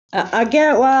I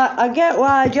get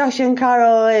why Josh and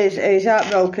Carol is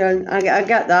heartbroken. I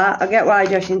get that. I get why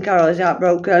Josh and Carol is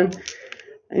heartbroken.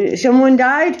 Someone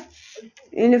died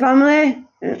in the family,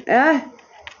 yeah,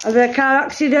 of a car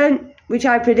accident, which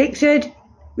I predicted,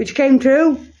 which came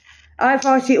true. I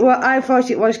thought it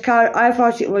was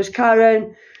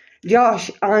Karen,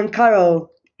 Josh, and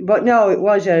Carol, but no, it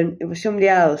wasn't. It was somebody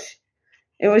else.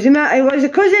 It was a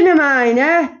cousin of mine,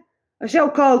 eh? A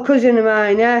so-called cousin of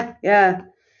mine, eh? Yeah.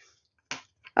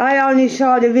 I only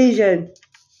saw the vision,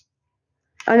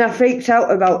 and I freaked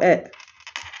out about it,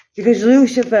 because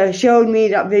Lucifer showed me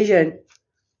that vision.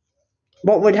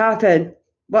 What would happen?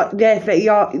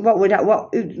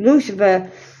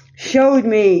 Lucifer showed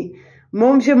me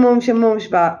months and months and months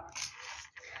back,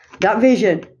 that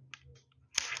vision,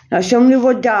 that somebody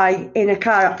would die in a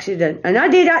car accident. And I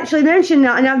did actually mention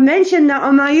that, and I've mentioned that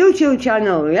on my YouTube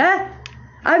channel, yeah?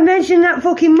 I've mentioned that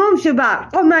fucking months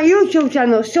back on my YouTube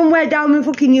channel, somewhere down my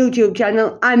fucking YouTube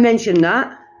channel, I mentioned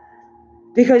that.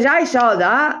 Because I saw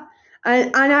that,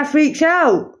 and I freaked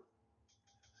out.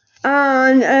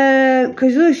 And,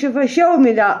 because Lucifer showed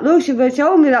me that. Lucifer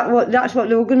told me that's what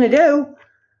they were going to do.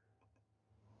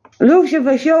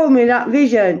 Lucifer showed me that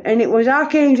vision, and it was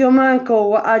Archangel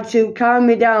Michael what had to calm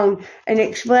me down and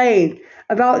explain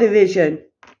about the vision,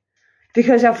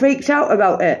 because I freaked out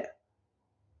about it.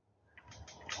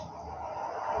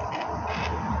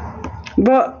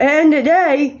 But at the end of the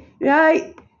day,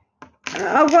 right,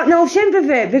 I've got no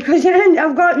sympathy, because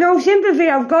I've got no sympathy,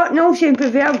 I've got no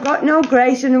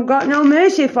grace, and I've got no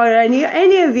mercy for any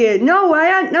of you. No,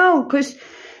 I ain't no, because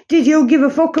did you give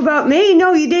a fuck about me?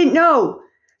 No, you didn't know.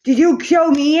 Did you show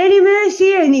me any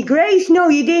mercy, any grace? No,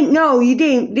 you didn't know, you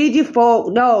didn't. Did you fuck?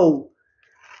 No.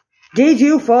 Did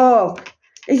you fuck?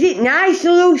 Is it nice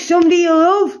to lose somebody you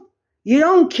love? Your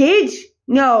own kids?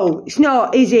 No, it's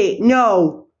not, is it?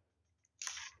 No.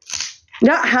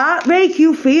 That heartbreak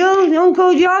you feel,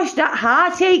 Uncle Josh, that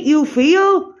heartache you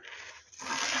feel.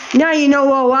 Now you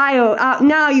know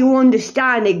now you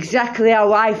understand exactly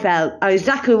how I felt,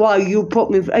 exactly what you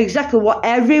put me through, exactly what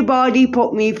everybody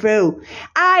put me through.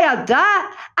 I had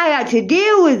that, I had to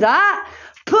deal with that,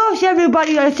 plus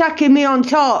everybody attacking me on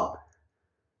top.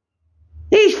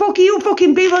 You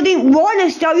fucking people didn't want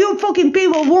to stop, you fucking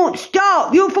people won't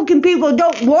stop, you fucking people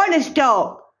don't want to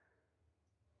stop.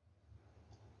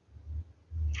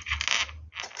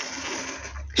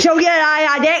 So yeah, I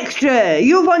had extra.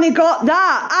 You've only got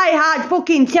that. I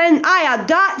had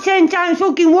that 10 times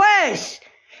fucking worse.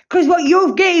 Because what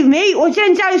you gave me was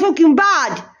 10 times fucking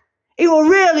bad. It was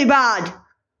really bad.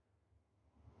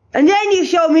 And then you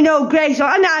showed me no grace,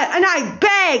 and I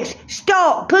begged,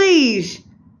 stop, please.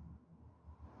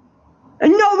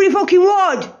 And nobody fucking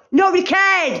would. Nobody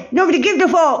cared. Nobody gave a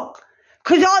fuck.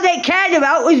 Because all they cared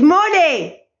about was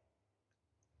money.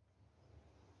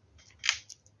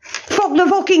 Fuck the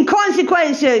fucking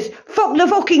consequences. Fuck the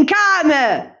fucking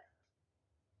karma.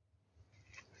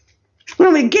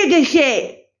 Nobody gives a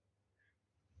shit.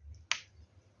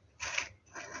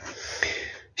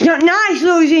 It's not nice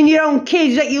losing your own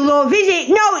kids that you love, is it?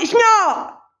 No, it's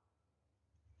not.